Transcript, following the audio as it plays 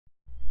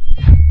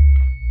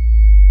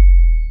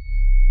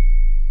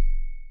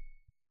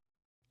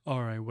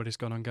Alright, what is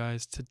going on,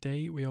 guys?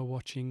 Today we are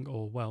watching,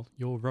 or well,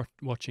 you're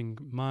watching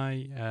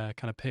my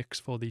kind of picks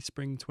for the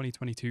spring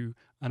 2022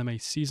 anime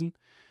season.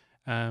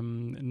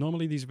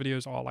 Normally these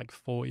videos are like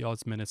 40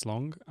 odd minutes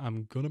long.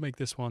 I'm going to make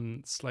this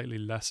one slightly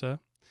lesser,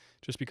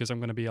 just because I'm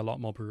going to be a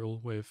lot more brutal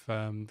with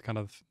kind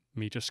of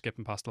me just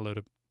skipping past a load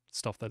of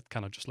stuff that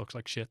kind of just looks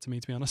like shit to me,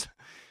 to be honest.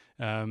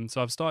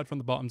 So I've started from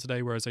the bottom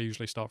today, whereas I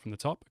usually start from the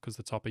top, because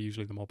the top are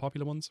usually the more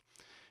popular ones.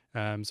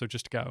 So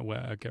just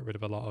to get rid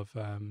of a lot of,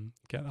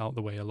 get out of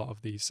the way a lot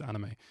of these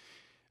anime.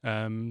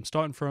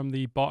 Starting from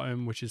the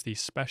bottom, which is the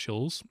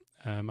specials,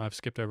 I've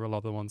skipped over a lot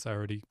of the ones I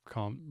already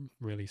can't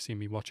really see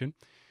me watching.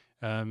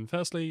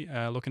 Firstly,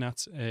 looking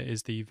at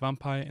is the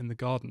Vampire in the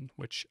Garden,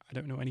 which I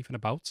don't know anything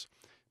about,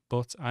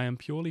 but I am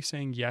purely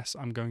saying yes,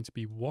 I'm going to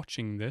be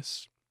watching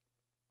this,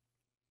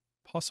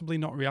 possibly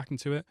not reacting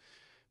to it,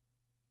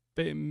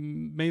 but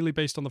mainly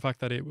based on the fact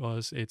that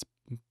it's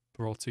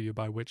brought to you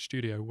by Witch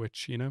Studio,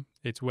 which, you know,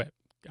 it's Wit.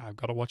 I've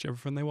got to watch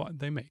everything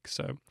they make,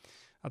 so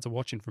that's a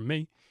watching from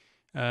me.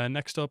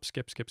 Next up,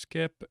 skip.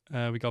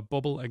 We got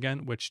Bubble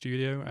again, Witch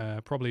Studio.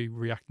 Probably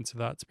reacting to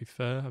that, to be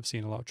fair. I've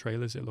seen a lot of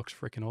trailers. It looks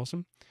freaking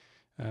awesome.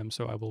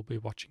 So I will be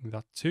watching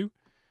that too.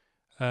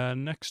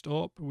 Next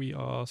up, we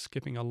are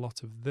skipping a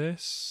lot of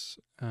this.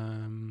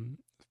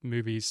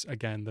 Movies,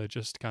 again, they're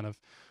just kind of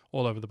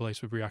all over the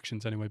place with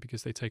reactions anyway,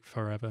 because they take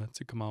forever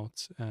to come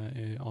out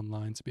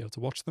online to be able to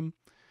watch them.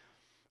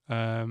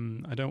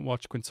 I don't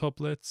watch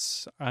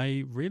quintuplets.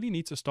 I really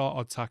need to start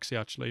Odd Taxi,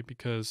 actually,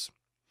 because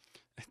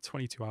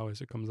 22 hours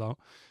it comes out.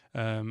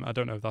 I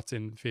don't know if that's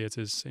in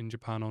theaters in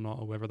Japan or not,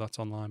 or whether that's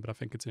online, but I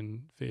think it's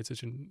in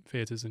theaters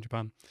in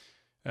Japan.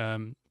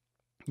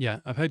 Yeah,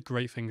 I've heard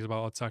great things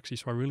about Odd Taxi,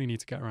 so I really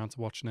need to get around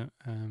to watching it.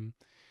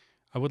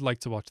 I would like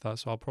to watch that,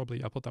 so I'll put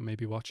that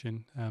maybe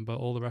watching. But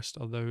all the rest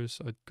of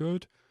those are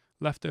good.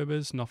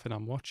 Leftovers, nothing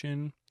I'm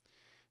watching.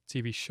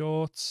 TV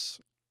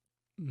shorts,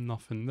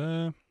 nothing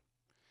there.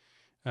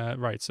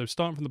 Right, so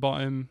starting from the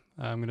bottom,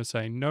 I'm going to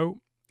say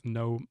no.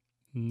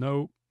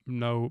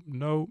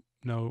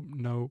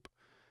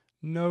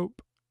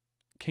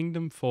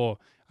 Kingdom 4.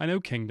 I know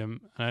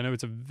Kingdom, and I know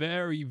it's a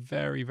very,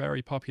 very,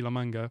 very popular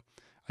manga.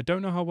 I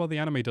don't know how well the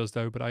anime does,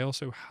 though, but I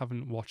also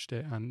haven't watched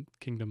it, and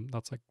Kingdom,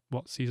 that's like,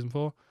 what, season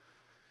 4?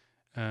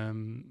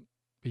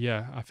 But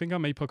yeah, I think I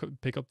may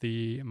pick up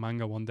the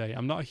manga one day.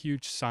 I'm not a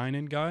huge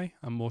seinen guy,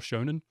 I'm more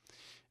shonen,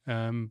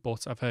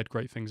 but I've heard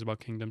great things about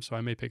Kingdom, so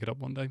I may pick it up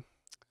one day.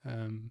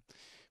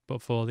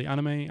 But for the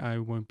anime, I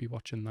won't be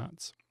watching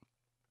that.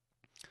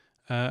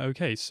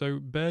 Okay, so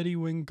Birdie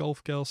Wing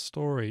Golf Girl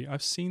Story.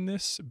 I've seen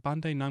this.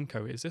 Bandai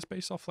Namco. Is this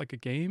based off like a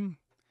game?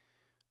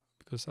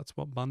 Because that's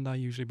what Bandai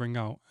usually bring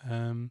out.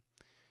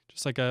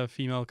 Just like a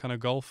female kind of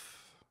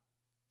golf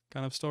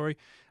kind of story.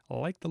 I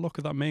like the look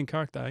of that main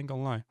character, I ain't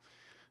gonna lie.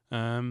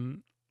 I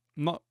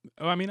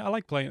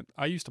like playing.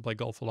 I used to play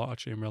golf a lot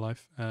actually in real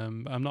life.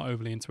 I'm not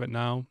overly into it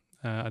now.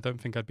 I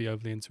don't think I'd be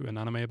overly into an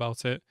anime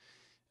about it.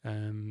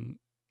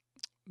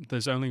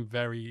 There's only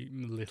very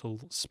little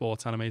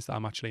sports animes that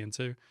I'm actually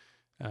into.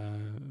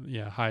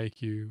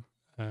 Haikyuu,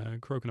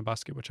 Croak in a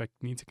Basket, which I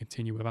need to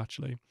continue with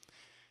actually.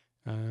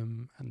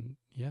 And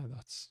yeah,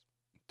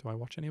 do I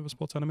watch any other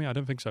sports anime? I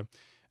don't think so.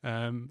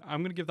 I'm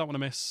going to give that one a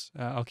miss.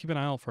 I'll keep an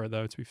eye out for it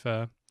though, to be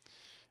fair.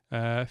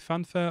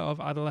 Fanfare of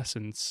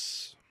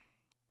Adolescence.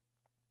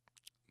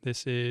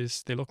 They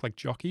look like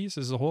jockeys.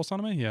 This is a horse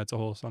anime? Yeah, it's a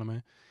horse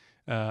anime.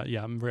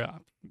 I'm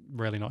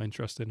really not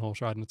interested in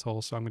horse riding at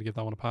all, so I'm going to give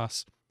that one a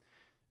pass.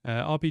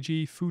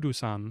 RPG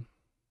Fudo-san.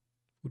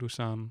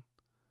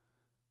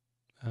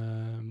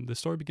 The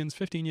story begins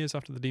 15 years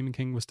after the Demon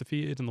King was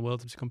defeated and the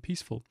world has become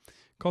peaceful.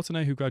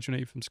 Kotane, who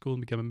graduated from school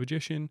and became a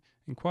magician,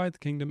 inquired the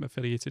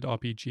kingdom-affiliated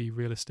RPG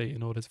Real Estate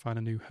in order to find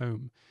a new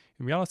home.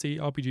 In reality,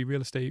 RPG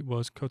Real Estate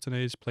was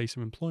Kotane's place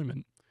of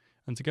employment,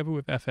 and together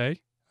with F.A.,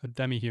 a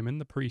demi-human,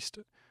 the priest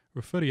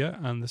Rufuria,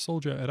 and the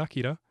soldier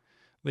Arakira,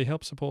 they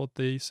help support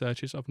the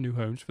searches of new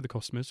homes for the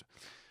customers.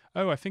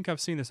 Oh, I think I've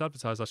seen this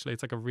advertised, actually.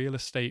 It's like a real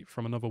estate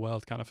from another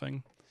world kind of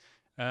thing.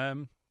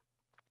 Gotta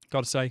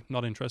say,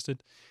 not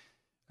interested.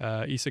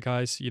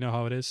 Isekais, you know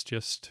how it is.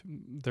 Just,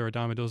 they're a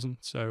dime a dozen.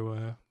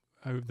 So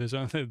there's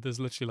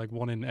literally like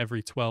 1 in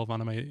every 12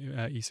 anime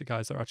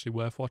isekais that are actually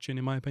worth watching,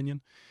 in my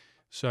opinion.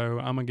 So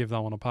I'm going to give that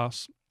one a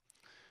pass.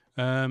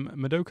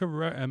 Madoka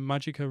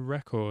Magica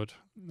Record.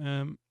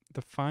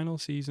 The final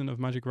season of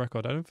Magic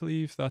Record. I don't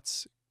believe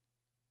that's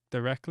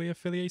directly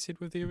affiliated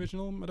with the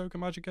original Madoka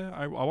Magica.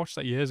 I watched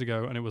that years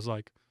ago and it was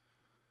like,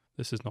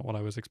 this is not what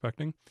I was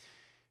expecting.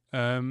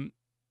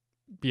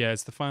 Yeah,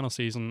 it's the final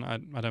season.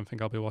 I don't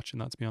think I'll be watching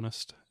that, to be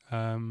honest.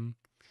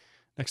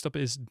 Next up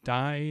is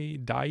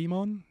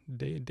Daimon,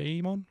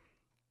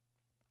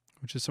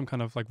 which is some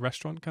kind of like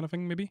restaurant kind of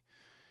thing, maybe.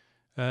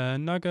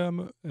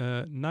 Nagomu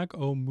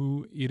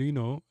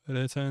Irino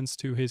returns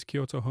to his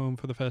Kyoto home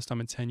for the first time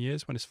in 10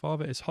 years when his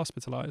father is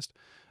hospitalized.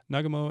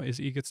 Nagamo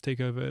is eager to take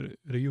over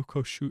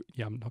Ryukoshu.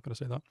 Yeah, I'm not going to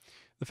say that.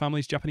 The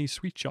family's Japanese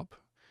sweet shop,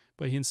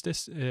 but he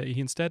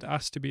instead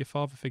asked to be a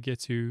father figure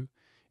to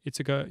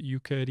Itsuga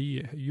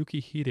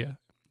Yukihira,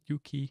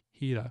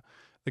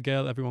 the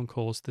girl everyone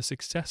calls the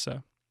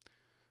successor.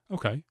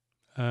 Okay.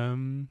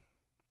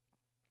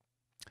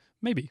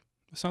 Maybe.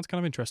 It sounds kind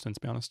of interesting, to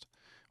be honest.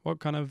 What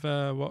kind of,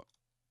 what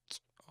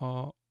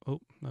are, oh,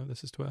 no,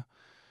 this is Twitter.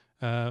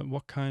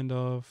 What kind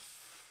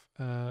of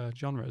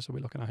genres are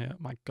we looking at here?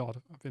 My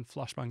God, I've been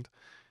flashbanged.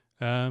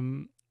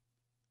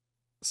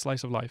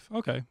 Slice of life.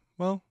 Okay,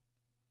 well,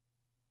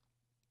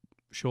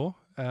 sure.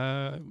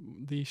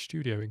 The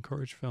studio,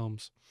 Encourage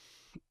Films.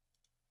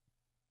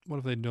 What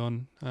have they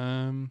done?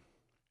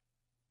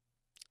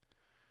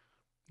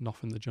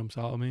 Nothing that jumps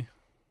out at me.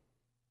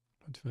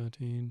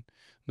 2013.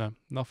 No,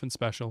 nothing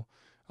special.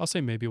 I'll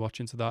say maybe watch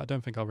into that. I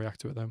don't think I'll react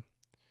to it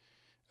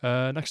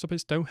though. Next up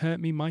is Don't Hurt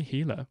Me, My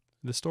Healer.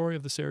 The story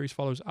of the series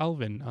follows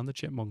Alvin and the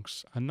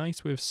Chipmunks, a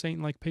knight with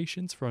saint-like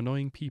patience for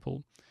annoying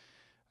people.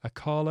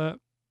 Carla,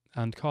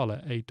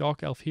 a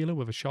dark elf healer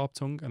with a sharp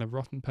tongue and a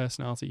rotten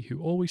personality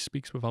who always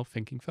speaks without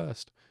thinking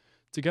first.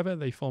 Together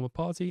they form a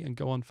party and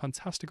go on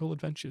fantastical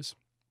adventures.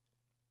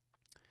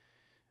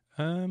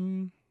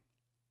 I'm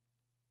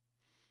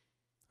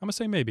gonna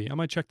say maybe. I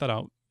might check that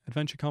out.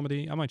 Adventure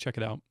comedy, I might check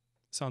it out.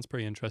 Sounds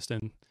pretty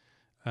interesting.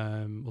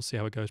 We'll see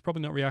how it goes.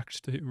 Probably not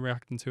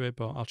reacting to it,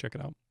 but I'll check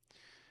it out.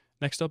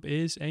 Next up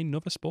is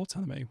another sports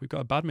anime. We've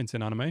got a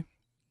badminton anime.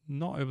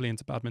 Not overly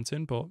into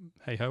badminton, but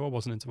hey ho, I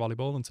wasn't into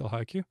volleyball until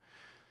Haikyuu.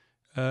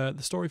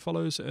 The story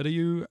follows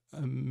Ryu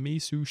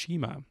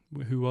Mitsushima,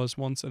 who was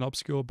once an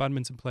obscure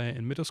badminton player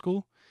in middle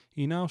school.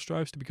 He now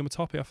strives to become a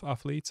top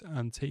athlete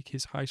and take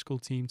his high school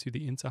team to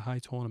the Inter-High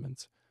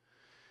tournament.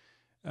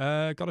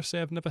 Gotta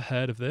say, I've never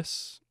heard of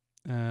this.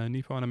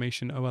 Nippon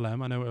Animation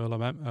OLM. I know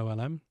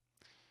OLM.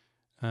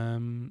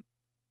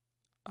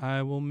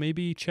 I will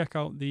maybe check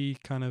out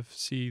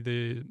see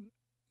the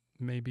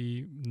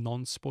maybe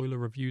non-spoiler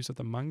reviews of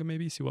the manga,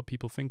 maybe see what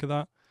people think of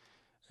that.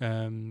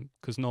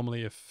 Because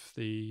normally if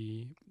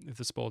the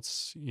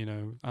sports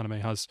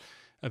anime has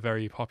a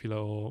very popular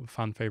or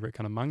fan favorite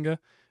kind of manga,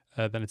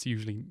 then it's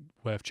usually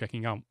worth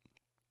checking out.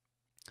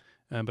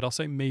 But I'll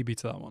say maybe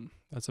to that one.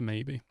 That's a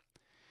maybe.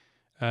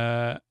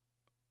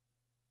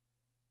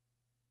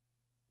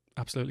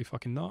 Absolutely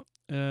fucking not.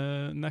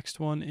 Next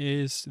one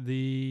is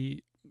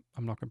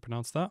I'm not going to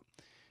pronounce that.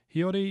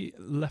 Hiyori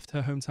left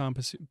her hometown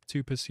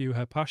to pursue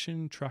her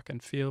passion, track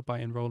and field, by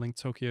enrolling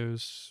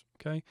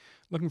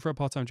looking for a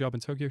part-time job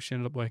in Tokyo. She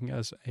ended up working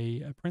as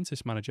a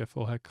apprentice manager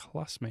for her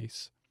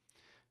classmates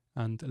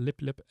and Lip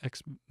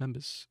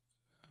ex-members.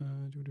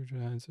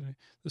 The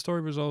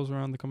story revolves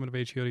around the coming of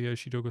age Hiyori as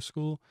she juggles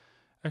school,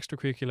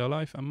 extracurricular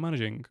life, and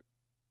managing.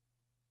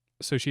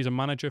 So she's a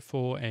manager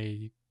for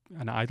an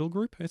idol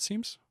group, it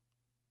seems.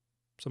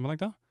 Something like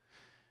that.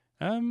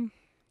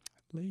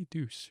 Lay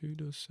Deuce, who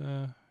do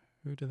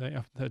they?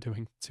 Oh, they're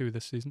doing 2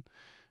 this season.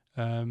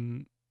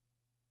 I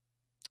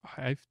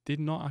did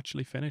not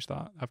actually finish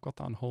that. I've got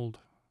that on hold,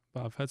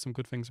 but I've heard some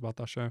good things about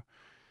that show.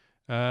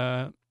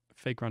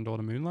 Fake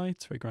Granddaughter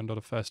Moonlight, Fake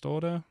Granddaughter First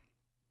Order.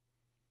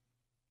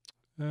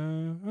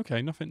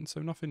 Okay,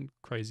 nothing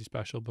crazy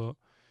special, but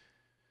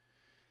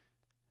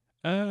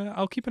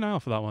I'll keep an eye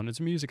out for that one. It's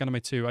a music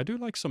anime too. I do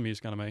like some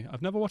music anime.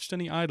 I've never watched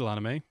any idol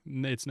anime.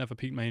 It's never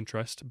piqued my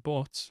interest,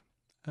 but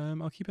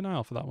I'll keep an eye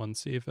out for that one.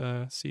 See if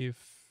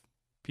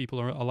people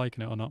are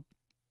liking it or not.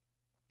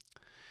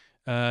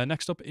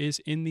 Next up is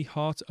In the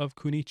Heart of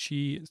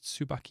Kunichi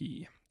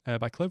Tsubaki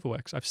by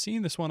Cloverworks. I've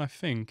seen this one, I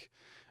think,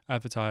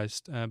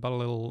 advertised about a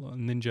little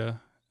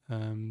ninja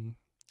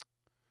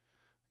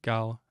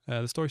gal.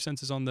 The story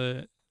centers on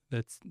the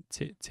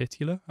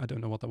titular, I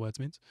don't know what that word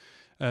means,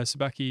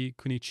 Tsubaki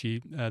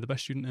Kunichi, the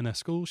best student in her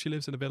school. She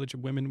lives in a village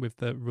of women with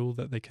the rule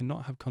that they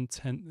cannot have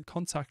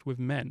contact with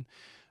men.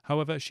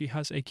 However, she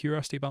has a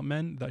curiosity about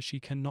men that she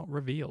cannot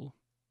reveal.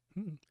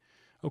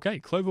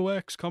 Okay,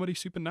 Cloverworks, comedy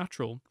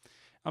supernatural.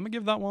 I'm going to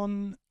give that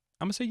one,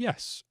 I'm going to say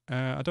yes.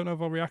 I don't know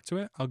if I'll react to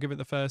it. I'll give it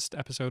the first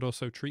episode or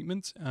so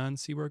treatment and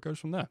see where it goes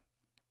from there.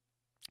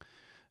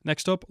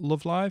 Next up,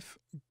 Love Live.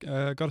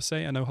 Gotta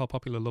say, I know how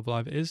popular Love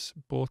Live is,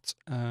 but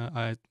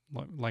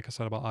like I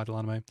said about idol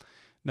anime,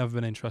 never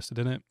been interested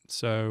in it,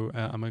 so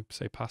I'm going to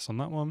say pass on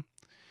that one.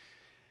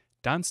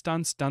 Dance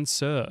Dance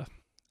Dancer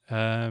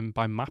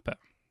by Mappa.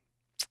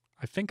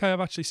 I think I have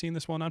actually seen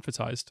this one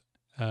advertised.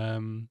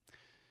 I'm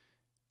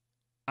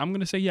going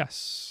to say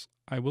yes.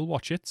 I will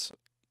watch it.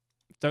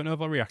 Don't know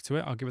if I'll react to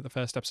it. I'll give it the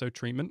first episode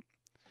treatment.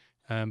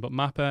 But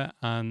Mappa,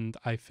 and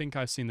I think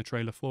I've seen the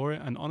trailer for it,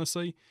 and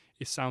honestly,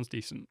 it sounds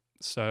decent.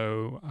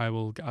 So I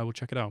will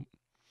check it out.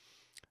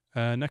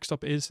 Next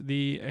up is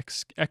The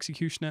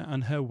Executioner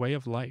and Her Way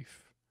of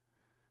Life.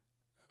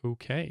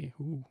 Okay.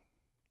 Ooh.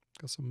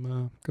 Got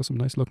some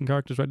nice looking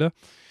characters right there.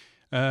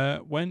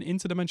 When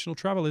interdimensional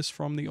travelers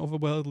from the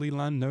otherworldly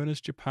land known as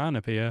Japan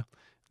appear,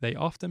 they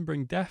often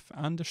bring death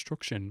and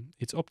destruction.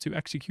 It's up to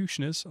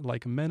executioners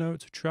like Menno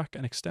to track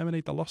and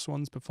exterminate the lost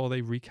ones before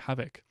they wreak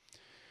havoc.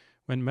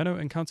 When Menno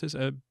encounters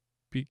a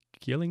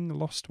beguiling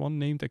lost one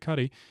named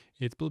Akari,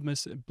 it's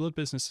blood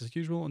business as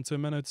usual until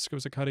Menno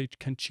discovers Akari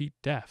can cheat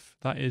death.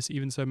 That is,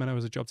 even so, Menno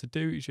has a job to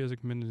do. She has a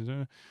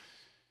commitment.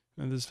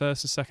 And this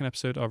first and second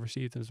episode are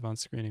received as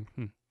advanced screening.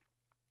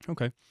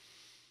 Okay.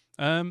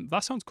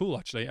 That sounds cool,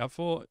 actually. I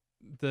thought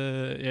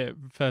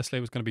firstly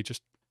it was going to be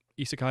just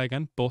isekai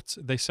again, but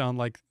they sound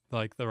like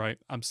they're right.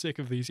 I'm sick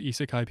of these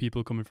isekai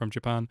people coming from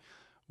Japan.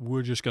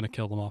 We're just going to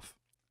kill them off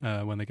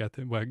when they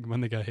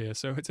when they get here.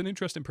 So it's an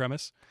interesting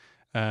premise,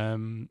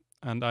 and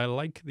I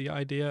like the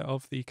idea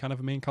of the kind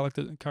of main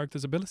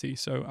character's ability.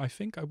 So I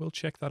think I will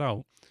check that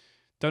out.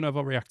 Don't know if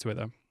I'll react to it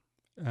though.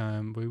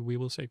 We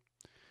will see.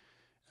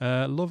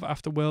 Love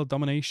After World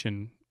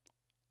Domination.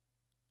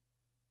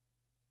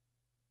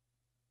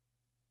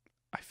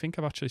 I think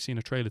I've actually seen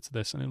a trailer to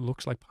this, and it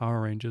looks like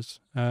Power Rangers.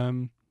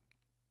 Two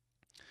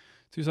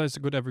sides to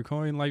good every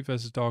coin, light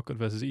versus dark, good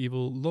versus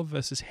evil, love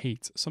versus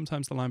hate.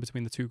 Sometimes the line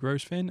between the two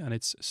grows thin, and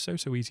it's so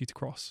easy to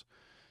cross.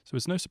 So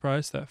it's no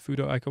surprise that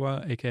Fudo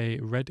Aikawa, aka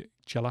Red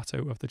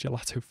Gelato of the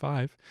Gelato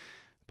 5,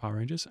 Power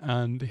Rangers,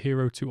 and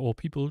hero to all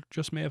people,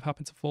 just may have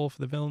happened to fall for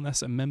the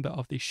villainess and member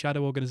of the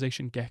shadow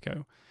organization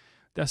Gecko,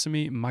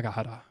 Desumi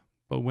Magahara.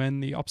 But when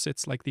the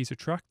opposites like these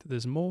attract,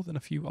 there's more than a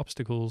few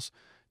obstacles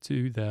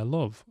to their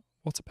love.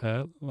 What's a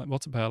pair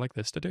like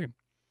this to do?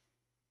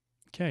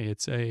 Okay,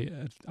 it's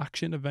a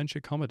action adventure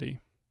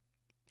comedy,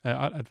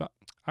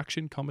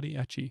 action comedy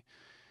ecchi.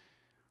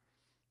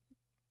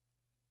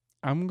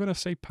 I'm gonna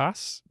say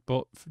pass,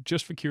 but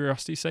just for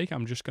curiosity's sake,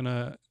 I'm just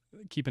gonna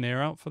keep an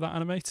ear out for that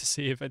anime to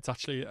see if it's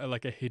actually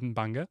like a hidden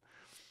banger.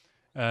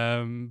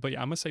 But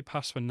yeah, I'm gonna say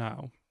pass for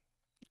now.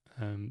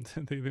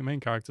 The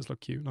main characters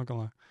look cute, not gonna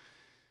lie.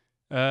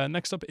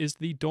 Next up is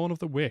The Dawn of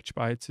the Witch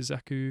by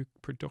Tsuzaku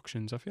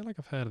Productions. I feel like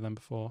I've heard of them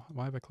before.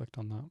 Why have I clicked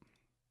on that?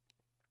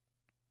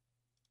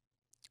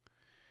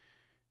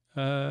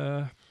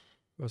 It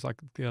was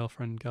like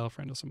girlfriend or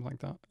something like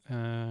that.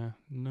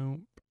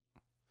 Nope.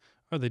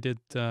 Oh, they did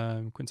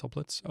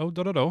quintuplets. Oh,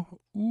 Dororo.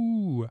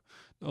 Ooh.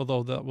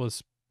 Although that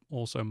was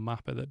also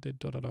Mappa that did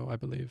Dororo, I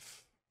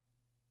believe.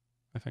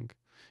 I think.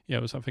 Yeah,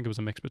 I think it was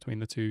a mix between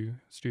the two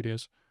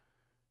studios.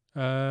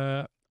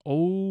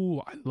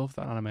 Oh, I love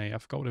that anime. I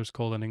forgot what it was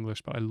called in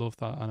English, but I love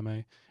that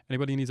anime.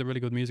 Anybody needs a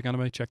really good music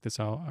anime, check this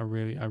out. I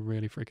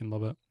really freaking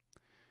love it.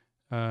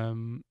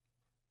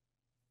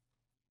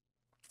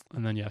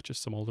 And then yeah,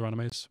 just some older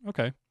animes.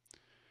 Okay.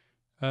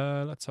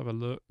 Let's have a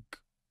look.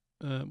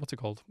 What's it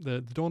called?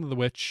 The Dawn of the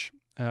Witch.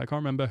 I can't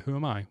remember. Who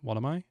am I? What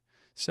am I?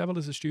 Seville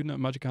is a student at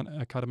Magic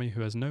Academy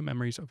who has no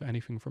memories of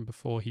anything from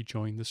before he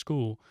joined the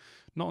school.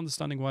 Not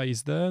understanding why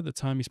he's there, the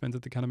time he spent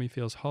at the academy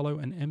feels hollow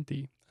and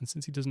empty. And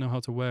since he doesn't know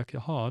how to work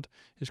hard,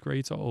 his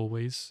grades are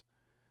always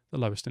the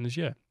lowest in his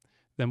year.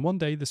 Then one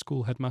day, the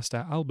school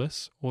headmaster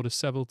Albus orders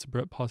Seville to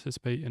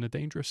participate in a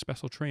dangerous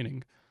special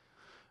training.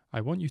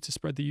 I want you to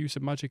spread the use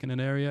of magic in an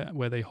area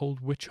where they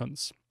hold witch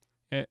hunts.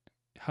 It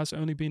has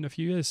only been a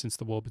few years since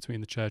the war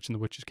between the church and the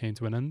witches came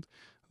to an end.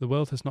 The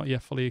world has not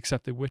yet fully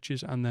accepted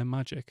witches and their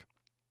magic.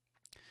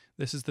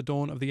 This is the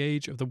dawn of the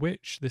age of the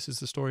witch. This is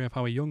the story of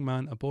how a young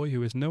man, a boy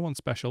who is no one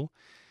special,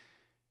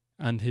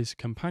 and his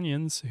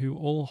companions, who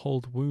all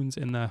hold wounds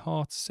in their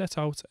hearts, set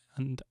out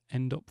and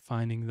end up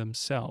finding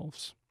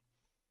themselves.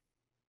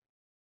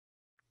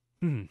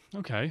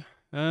 Okay.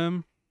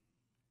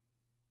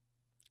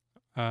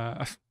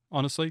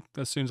 Honestly,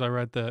 as soon as I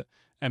read that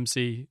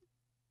MC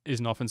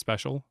is nothing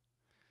special,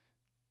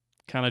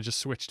 kind of just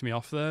switched me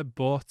off there,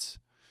 but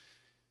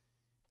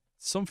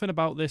something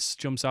about this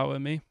jumps out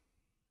at me.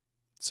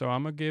 So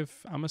I'm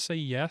gonna say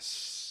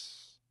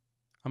yes.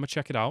 I'm gonna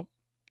check it out.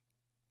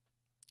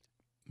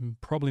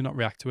 Probably not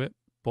react to it,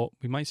 but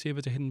we might see if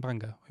it's a hidden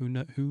banger. Who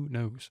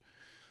knows?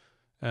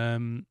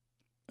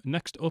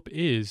 Next up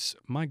is,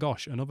 my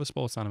gosh, another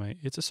sports anime.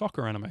 It's a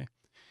soccer anime.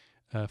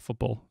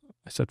 Football.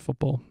 I said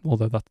football,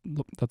 although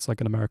that's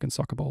like an American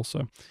soccer ball.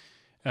 So,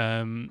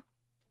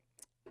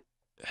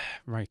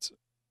 right.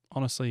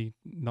 Honestly,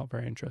 not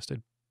very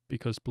interested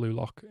because Blue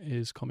Lock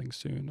is coming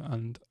soon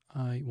and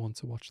I want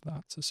to watch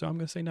that. So I'm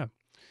going to say no.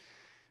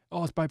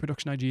 Oh, it's by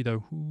Production IG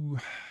though. Ooh,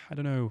 I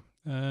don't know.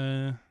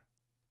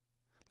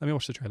 Let me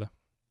watch the trailer.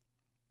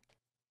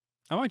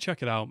 I might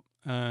check it out.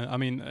 I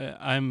mean,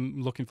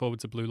 I'm looking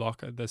forward to Blue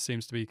Lock. There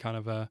seems to be kind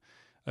of a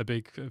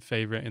big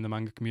favorite in the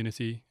manga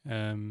community.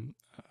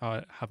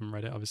 I haven't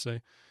read it,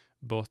 obviously,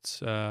 but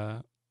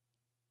I'll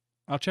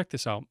check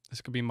this out.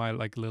 This could be my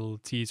like little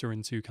teaser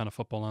into kind of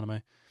football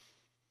anime.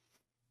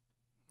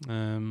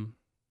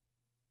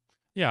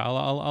 Yeah,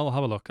 I'll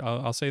have a look.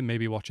 I'll say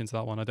maybe watch into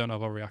that one. I don't know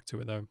if I'll react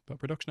to it though. But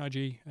Production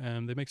IG,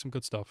 they make some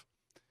good stuff.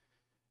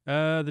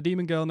 The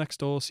Demon Girl Next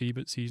Door,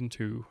 season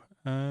 2.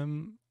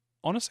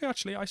 Honestly,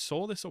 actually, I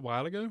saw this a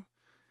while ago,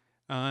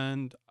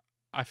 and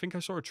I think I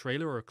saw a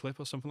trailer or a clip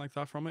or something like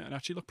that from it, and it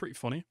actually looked pretty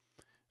funny.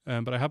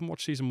 But I haven't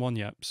watched season 1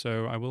 yet,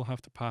 so I will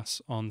have to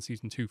pass on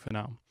season 2 for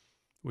now,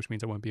 which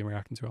means I won't be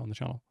reacting to it on the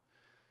channel.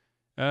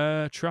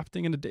 Trapped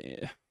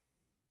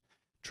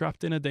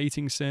in a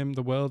dating sim,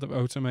 the world of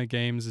otome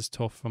games is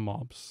tough for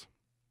mobs.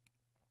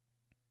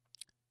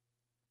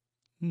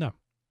 No.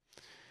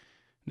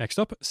 Next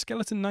up,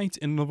 Skeleton Knight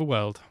in Another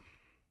World.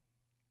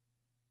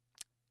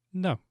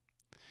 No.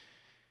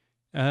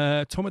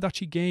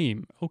 Tomodachi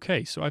Game.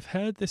 Okay, so I've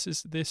heard this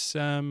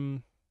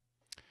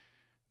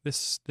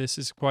this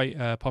is quite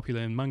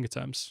popular in manga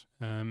terms.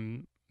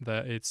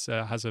 That it's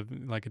has a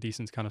like a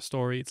decent kind of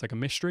story. It's like a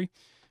mystery,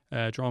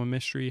 drama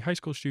mystery. High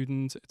school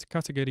student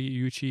Katagiri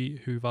Yuichi,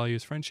 who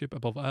values friendship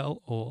above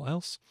all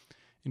else,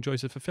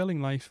 enjoys a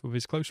fulfilling life with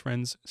his close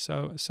friends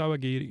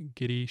Sawagiri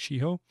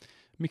Shiho,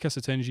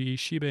 Mikasa Tenji,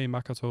 Shibe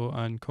Makoto,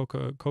 and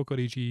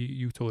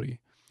Kokoriji Yutori.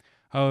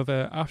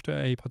 However, after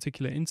a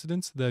particular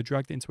incident, they're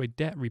dragged into a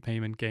debt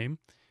repayment game.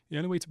 The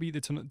only way to beat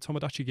the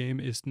Tomodachi game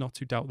is not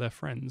to doubt their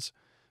friends.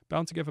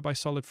 Bound together by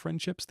solid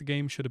friendships, the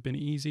game should have been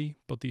easy,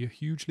 but the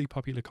hugely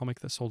popular comic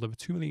that sold over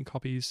 2 million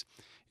copies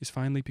is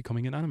finally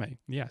becoming an anime.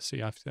 Yeah,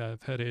 see, I've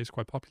heard it is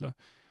quite popular.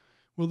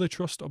 Will they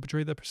trust or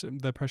betray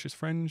their precious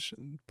friends?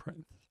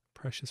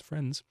 Precious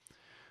friends.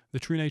 The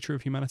true nature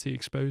of humanity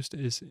exposed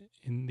is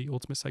in the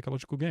ultimate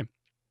psychological game.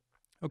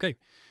 Okay,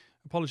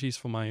 apologies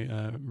for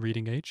my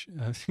reading age.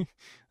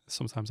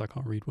 Sometimes I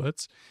can't read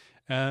words.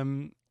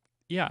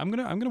 Yeah, I'm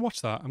gonna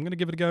watch that. I'm gonna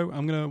give it a go.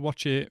 I'm gonna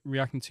watch it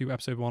reacting to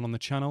episode 1 on the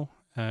channel.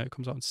 It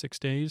comes out in 6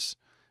 days.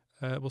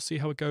 We'll see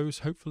how it goes.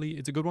 Hopefully,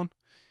 it's a good one.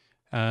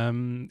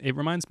 It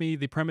reminds me.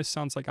 The premise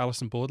sounds like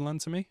Alice in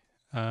Borderland to me,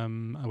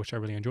 which I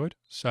really enjoyed.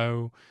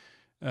 So,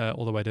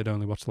 although I did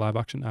only watch the live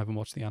action, I haven't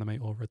watched the anime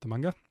or read the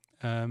manga.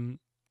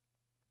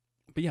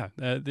 But yeah,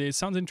 it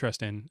sounds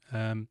interesting.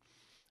 I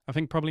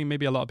think probably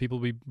maybe a lot of people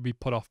will be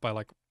put off by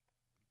like,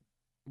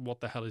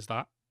 what the hell is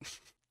that?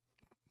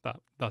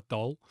 that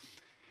doll.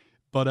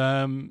 But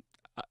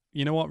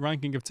you know what?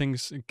 Ranking of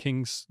Kings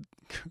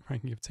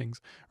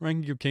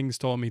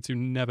taught me to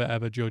never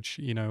ever judge,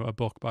 a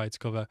book by its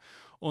cover,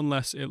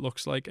 unless it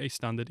looks like a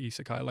standard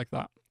isekai like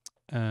that.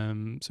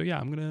 So yeah,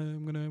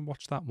 I'm gonna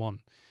watch that one.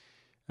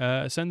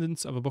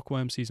 Ascendance of a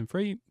Bookworm season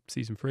 3.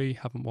 Season 3,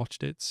 haven't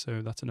watched it,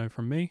 so that's a no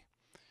from me.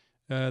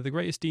 The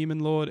Greatest Demon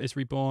Lord is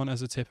reborn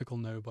as a typical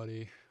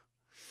nobody.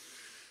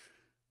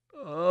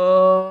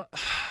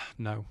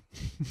 No.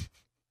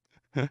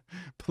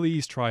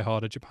 Please try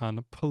harder,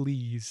 Japan.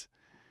 Please.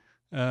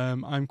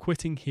 I'm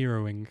quitting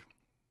heroing.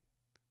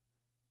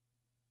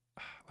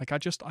 Like I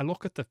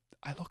look at the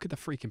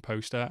freaking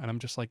poster and I'm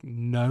just like,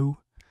 no,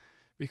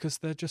 because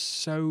they're just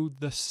so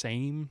the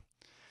same.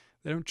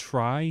 They don't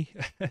try.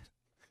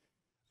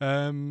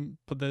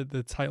 But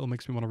the title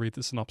makes me want to read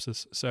the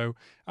synopsis. So,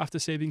 after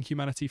saving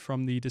humanity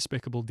from the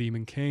despicable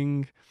Demon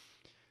King,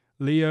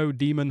 Leo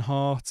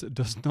Demonheart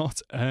does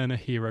not earn a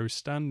hero's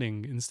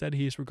standing. Instead,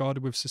 he is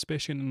regarded with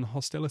suspicion and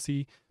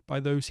hostility by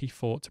those he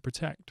fought to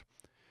protect.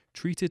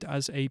 Treated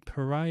as a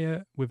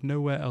pariah with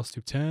nowhere else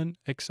to turn,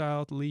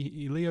 exiled,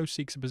 Leo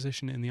seeks a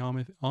position in the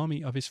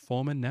army of his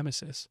former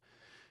nemesis.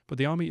 But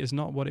the army is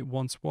not what it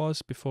once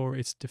was before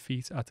its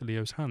defeat at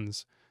Leo's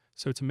hands.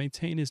 So to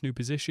maintain his new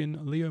position,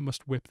 Leo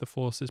must whip the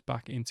forces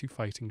back into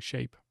fighting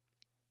shape.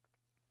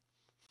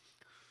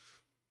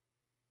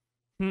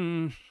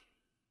 I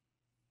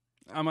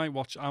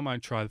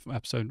might try the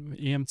episode.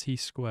 EMT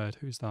Squared,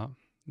 who's that?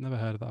 Never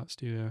heard of that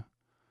studio.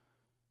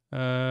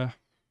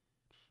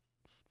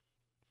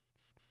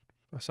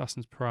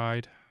 Assassin's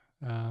Pride.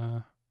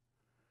 Yeah.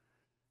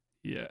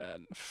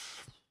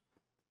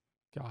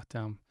 God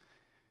damn.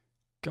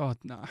 God,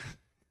 nah.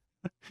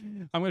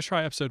 I'm going to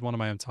try episode 1 on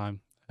my own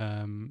time.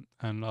 And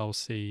I'll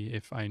see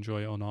if I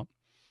enjoy it or not.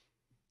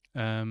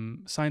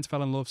 Science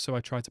fell in love, so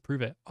I tried to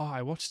prove it. Oh,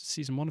 I watched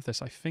season 1 of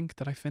this. I think,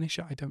 did I finish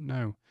it? I don't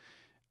know.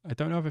 I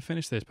don't know if I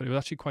finished this, but it was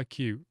actually quite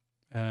cute.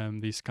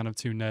 These kind of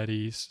two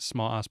nerdy,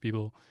 smart-ass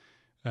people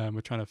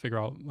were trying to figure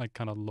out, like,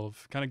 kind of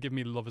love. Kind of give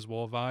me Love is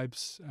War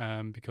vibes,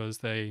 because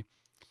they're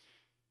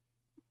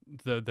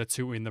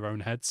two in their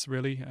own heads,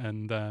 really.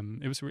 And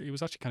it was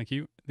actually kind of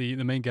cute. The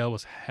main girl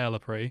was hella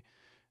pretty.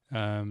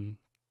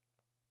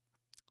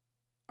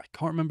 I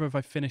can't remember if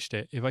I finished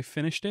it. If I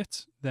finished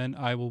it, then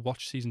I will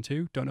watch season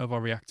 2. Don't know if I'll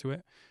react to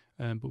it,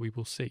 but we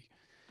will see.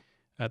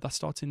 That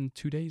starts in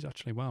 2 days,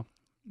 actually. Wow.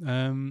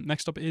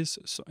 Next up is...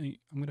 I'm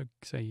going to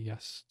say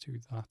yes to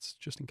that,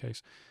 just in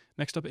case.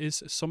 Next up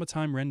is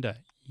Summertime Render.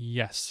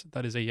 Yes,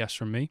 that is a yes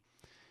from me.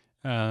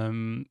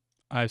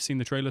 I've seen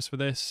the trailers for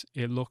this.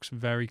 It looks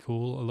very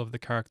cool. I love the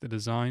character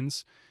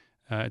designs.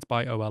 It's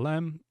by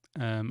OLM,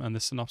 and the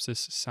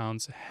synopsis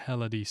sounds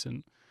hella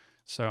decent.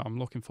 So I'm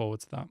looking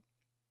forward to that.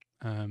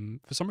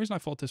 For some reason I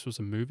thought this was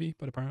a movie,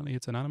 but apparently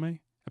it's an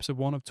anime. Episode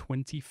 1 of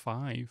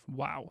 25.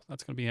 Wow,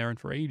 that's going to be airing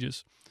for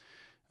ages.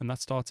 And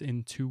that starts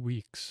in 2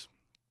 weeks.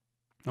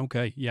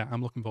 Okay, yeah,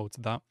 I'm looking forward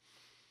to that.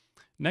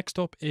 Next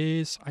up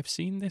is, I've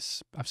seen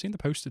the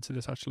poster to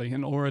this actually,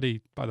 and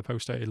already by the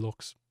poster it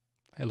looks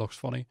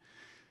funny.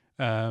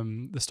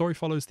 The story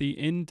follows the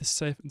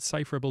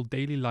indecipherable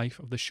daily life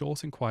of the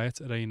short and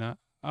quiet Reina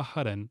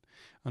Aharen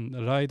and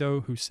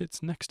Raido, who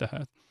sits next to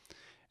her.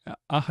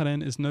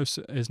 Aharen is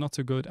not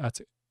so good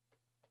at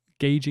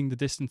gauging the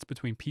distance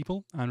between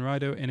people, and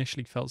Raido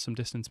initially felt some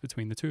distance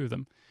between the two of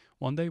them.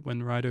 One day,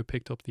 when Raido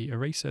picked up the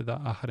eraser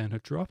that Aharen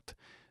had dropped,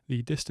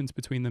 the distance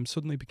between them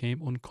suddenly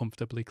became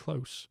uncomfortably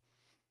close.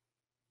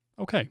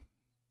 Okay.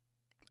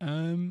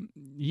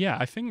 Yeah,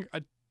 I think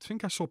I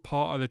saw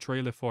part of the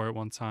trailer for it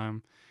one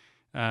time.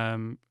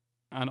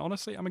 And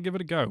honestly, I'm going to give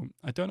it a go.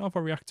 I don't know if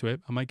I'll react to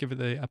it. I might give it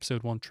the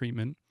episode 1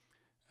 treatment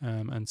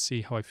and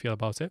see how I feel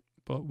about it.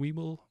 But we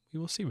will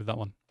see with that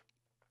one.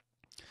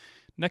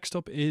 Next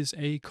up is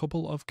A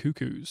Couple of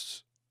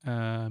Cuckoos.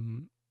 Why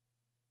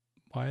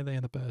are they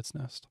in a bird's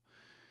nest?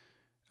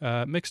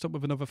 Mixed up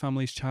with another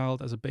family's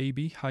child as a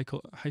baby, high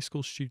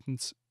school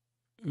student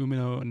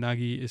Umino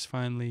Nagi is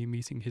finally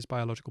meeting his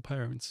biological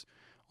parents.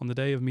 On the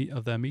day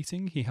of their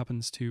meeting, he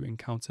happens to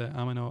encounter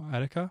Amino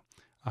Erika,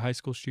 a high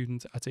school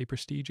student at a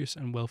prestigious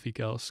and wealthy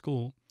girls'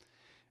 school.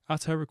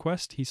 At her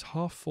request, he's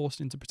half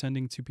forced into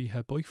pretending to be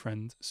her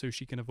boyfriend so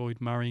she can avoid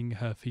marrying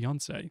her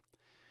fiancé.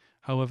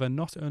 However,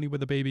 not only were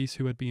the babies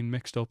who had been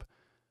mixed up...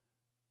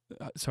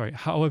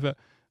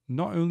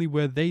 not only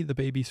were they the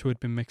babies who had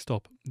been mixed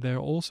up, they're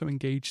also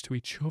engaged to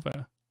each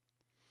other.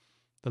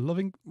 The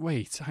loving...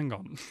 Wait, hang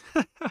on.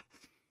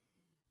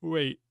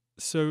 Wait,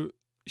 so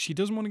she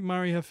doesn't want to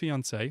marry her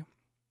fiancé,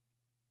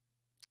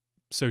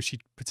 so she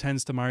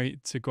pretends to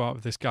go out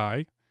with this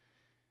guy.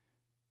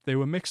 They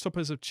were mixed up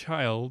as a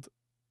child,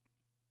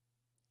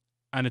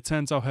 and it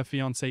turns out her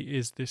fiancé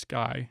is this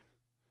guy.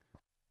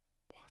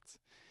 What?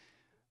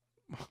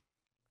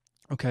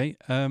 Okay,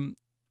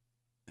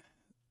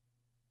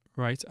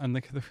 right, and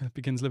they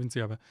begins living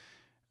together.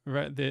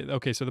 Right,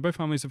 so the both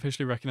families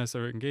officially recognize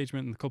their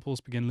engagement, and the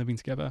couples begin living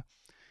together.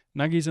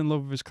 Nagi's in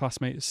love with his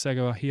classmate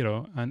Sego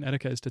Hiro, and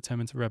Erika is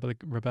determined to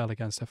rebel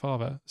against her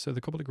father, so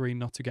the couple agree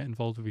not to get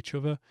involved with each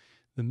other.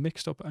 The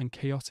mixed up and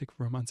chaotic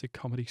romantic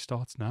comedy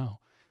starts now.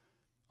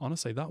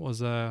 Honestly, that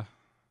was a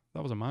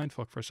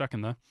mindfuck for a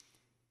second there.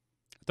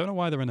 I don't know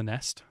why they're in a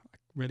nest. I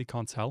really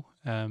can't tell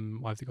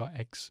why have they got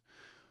eggs.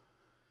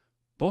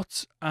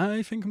 But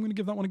I think I'm going to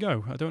give that one a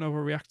go. I don't know if I'll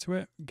react to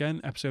it.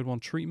 Again, episode 1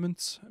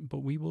 treatment,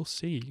 but we will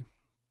see.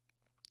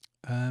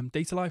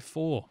 Data Life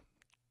 4.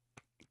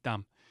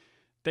 Damn.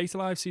 Data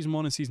Life Season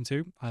 1 and Season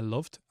 2, I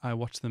loved. I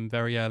watched them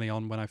very early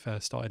on when I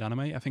first started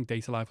anime. I think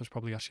Data Life was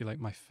probably actually like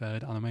my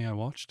third anime I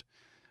watched,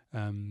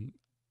 and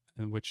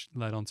which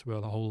led on to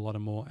a whole lot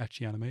of more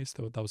ecchi animes.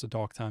 That was a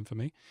dark time for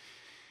me.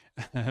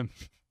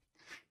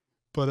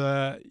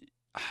 But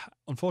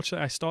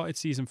unfortunately, I started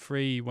Season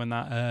 3 when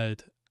that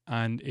aired,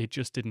 and it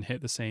just didn't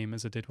hit the same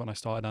as it did when I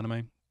started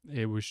anime.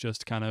 It was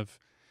just kind of...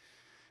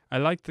 I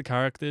liked the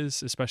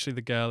characters, especially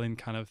the girl in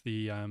kind of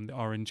the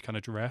orange kind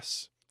of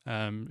dress.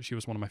 She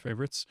was one of my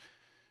favorites,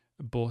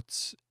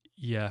 but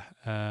yeah,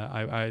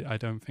 I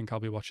don't think I'll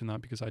be watching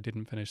that because I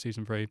didn't finish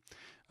Season 3.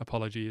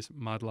 Apologies,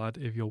 Mad Lad,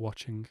 if you're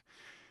watching.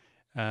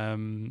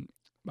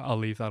 I'll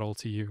leave that all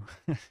to you.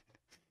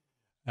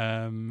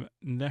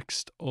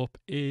 Next up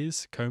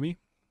is Komi.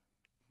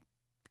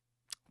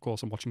 Of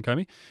course, I'm watching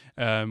Komi.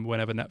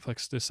 Whenever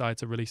Netflix decide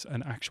to release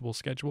an actual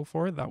schedule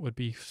for it, that would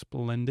be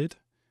splendid.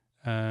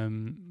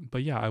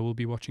 But yeah, I will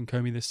be watching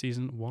Komi this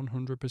season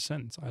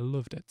 100%. I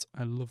loved it.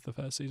 I loved the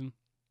first season.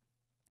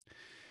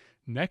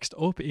 Next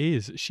up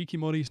is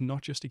Shikimori's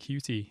Not Just a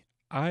Cutie.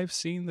 I've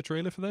seen the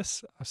trailer for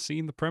this. I've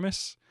seen the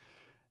premise.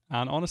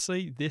 And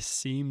honestly, this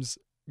seems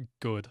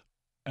good.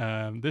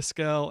 This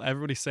girl,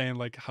 everybody's saying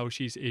like how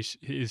she's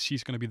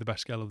going to be the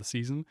best girl of the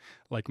season,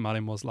 like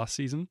Marin was last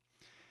season.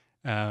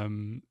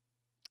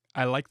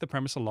 I like the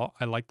premise a lot.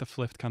 I like the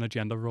flipped kind of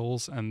gender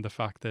roles and the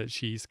fact that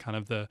she's kind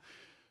of the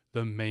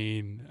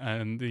main,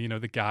 and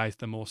the guy's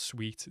the more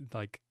sweet,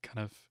 like kind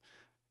of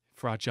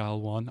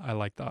fragile one. I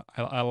like that.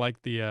 I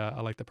like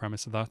the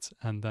premise of that,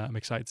 and I'm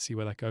excited to see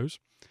where that goes.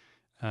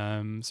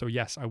 So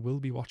yes, I will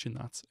be watching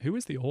that. Who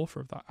is the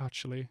author of that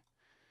actually?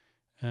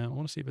 I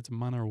want to see if it's a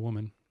man or a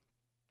woman.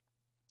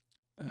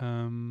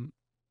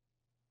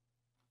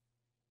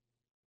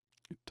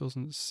 It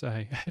doesn't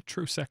say.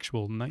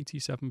 Heterosexual,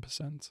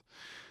 97%.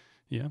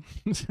 Yeah.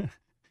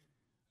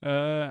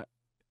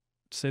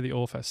 Say the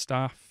author.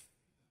 Staff.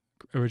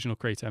 Original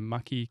creator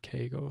Maki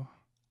Keigo.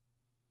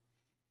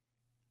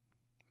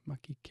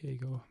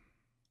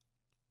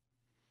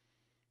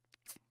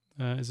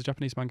 Is a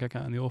Japanese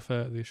mangaka and the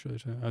author.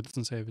 It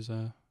doesn't say if it's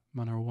a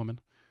man or a woman.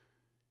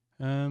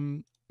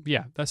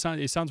 Yeah,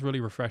 it sounds really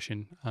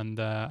refreshing, and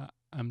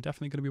I'm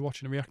definitely going to be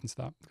watching and reacting to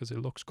that because it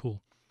looks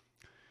cool.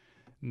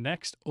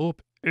 Next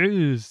up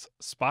is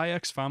Spy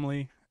X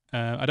Family.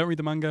 I don't read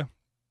the manga,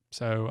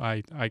 so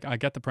I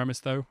get the premise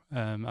though.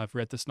 I've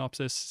read the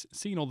synopsis,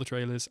 seen all the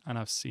trailers, and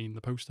I've seen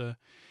the poster.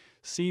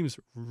 Seems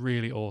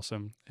really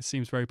awesome. It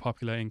seems very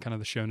popular in kind of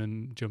the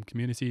Shonen Jump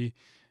community.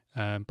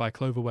 By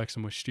Cloverworks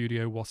and Wish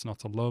Studio, What's Not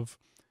to Love.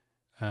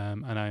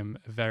 And I'm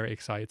very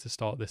excited to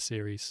start this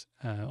series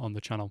on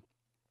the channel.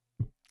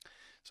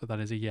 So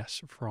that is a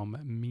yes from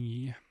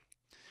me.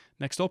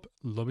 Next up,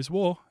 Love is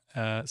War,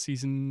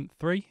 Season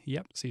 3.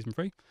 Yep, Season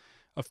 3.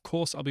 Of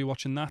course, I'll be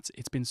watching that.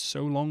 It's been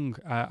so long.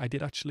 I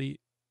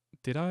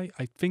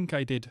think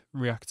I did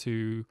react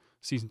to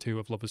Season 2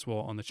 of Love is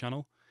War on the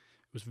channel.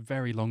 It was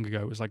very long ago.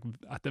 It was like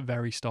at the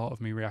very start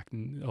of me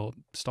reacting, or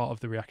start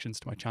of the reactions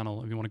to my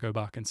channel. If you want to go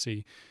back and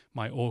see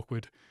my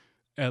awkward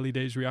early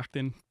days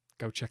reacting,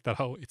 go check that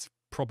out. It's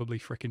probably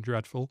freaking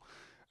dreadful.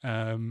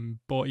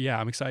 But yeah,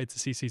 I'm excited to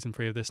see Season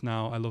 3 of this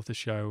now. I love the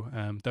show.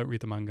 Don't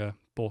read the manga,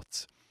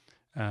 but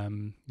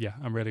Yeah,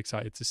 I'm really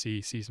excited to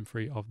see season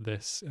 3 of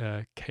this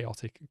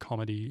chaotic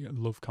comedy,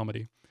 love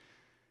comedy.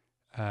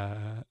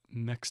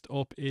 Next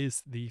up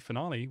is the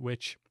finale,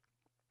 which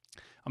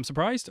I'm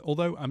surprised,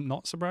 although I'm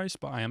not surprised,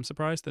 but I am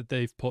surprised that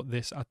they've put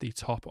this at the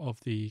top of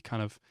the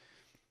kind of,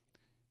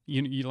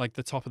 you like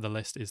the top of the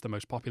list is the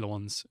most popular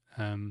ones.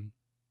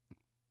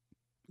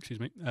 Excuse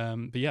me.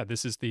 But yeah,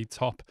 this is the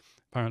top.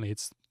 Apparently,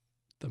 it's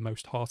the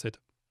most hearted.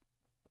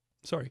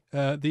 Sorry.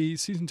 The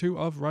season 2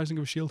 of Rising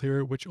of a Shield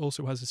Hero, which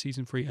also has a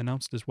season 3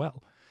 announced as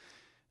well.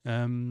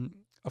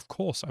 Of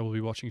course, I will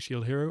be watching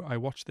Shield Hero. I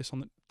watched this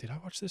on the. Did I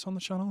watch this on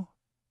the channel?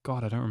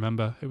 God, I don't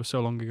remember. It was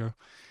so long ago.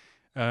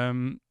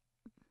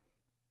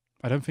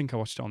 I don't think I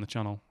watched it on the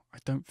channel. I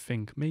don't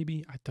think.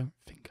 Maybe. I don't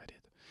think I did.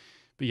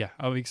 But yeah,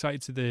 I'll be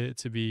excited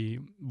to be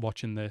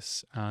watching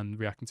this and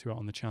reacting to it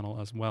on the channel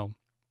as well.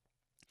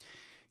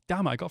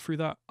 Damn, I got through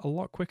that a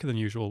lot quicker than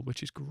usual,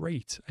 which is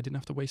great. I didn't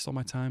have to waste all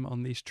my time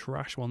on these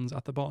trash ones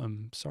at the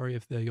bottom. Sorry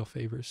if they're your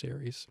favourite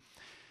series.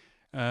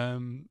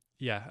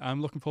 Yeah,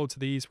 I'm looking forward to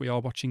these. We are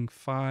watching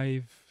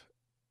 5,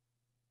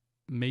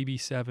 maybe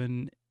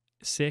 7,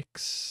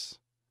 6.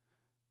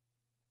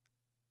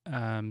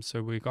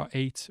 So we got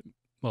 8,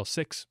 well,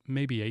 6,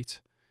 maybe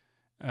 8.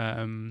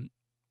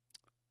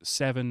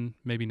 7,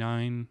 maybe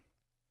 9.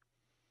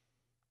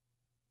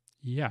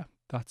 Yeah,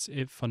 that's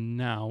it for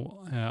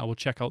now. I will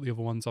check out the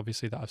other ones,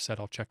 obviously, that I've said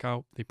I'll check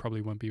out. They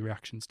probably won't be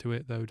reactions to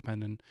it, though,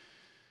 depending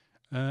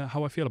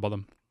how I feel about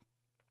them.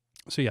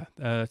 So yeah,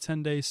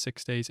 10 days,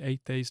 6 days,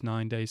 8 days,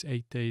 9 days,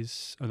 8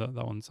 days. Oh, that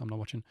one's I'm not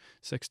watching.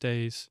 6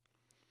 days,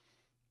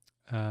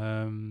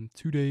 2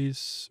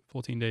 days,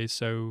 14 days.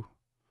 So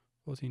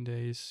 14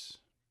 days.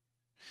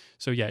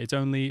 So yeah, it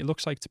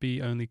looks like to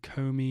be only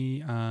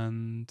Comey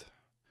and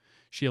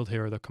Shield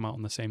Hero that come out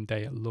on the same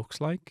day, it looks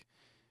like,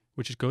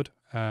 which is good.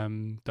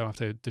 Don't have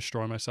to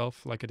destroy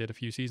myself like I did a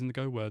few seasons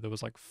ago, where there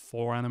was like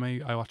 4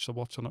 anime I watch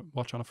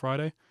on a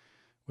Friday,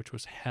 which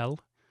was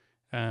hell.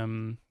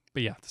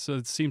 But yeah, so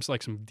it seems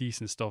like some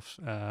decent stuff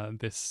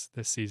this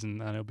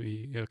season, and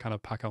it'll kind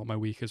of pack out my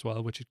week as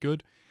well, which is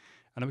good,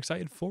 and I'm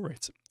excited for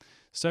it.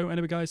 So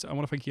anyway, guys, I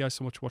want to thank you guys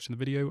so much for watching the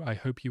video. I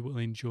hope you will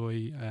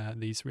enjoy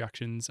these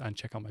reactions and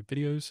check out my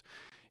videos.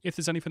 If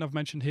there's anything I've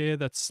mentioned here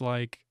that's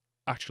like,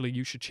 actually,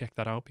 you should check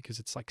that out because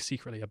it's like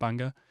secretly a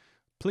banger,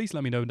 please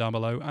let me know down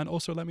below, and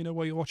also let me know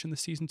why you're watching this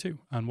season 2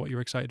 and what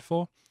you're excited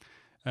for.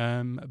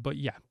 But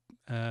yeah,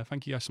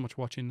 thank you guys so much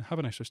for watching. Have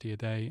a nice rest of your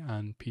day,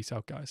 and peace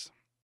out, guys.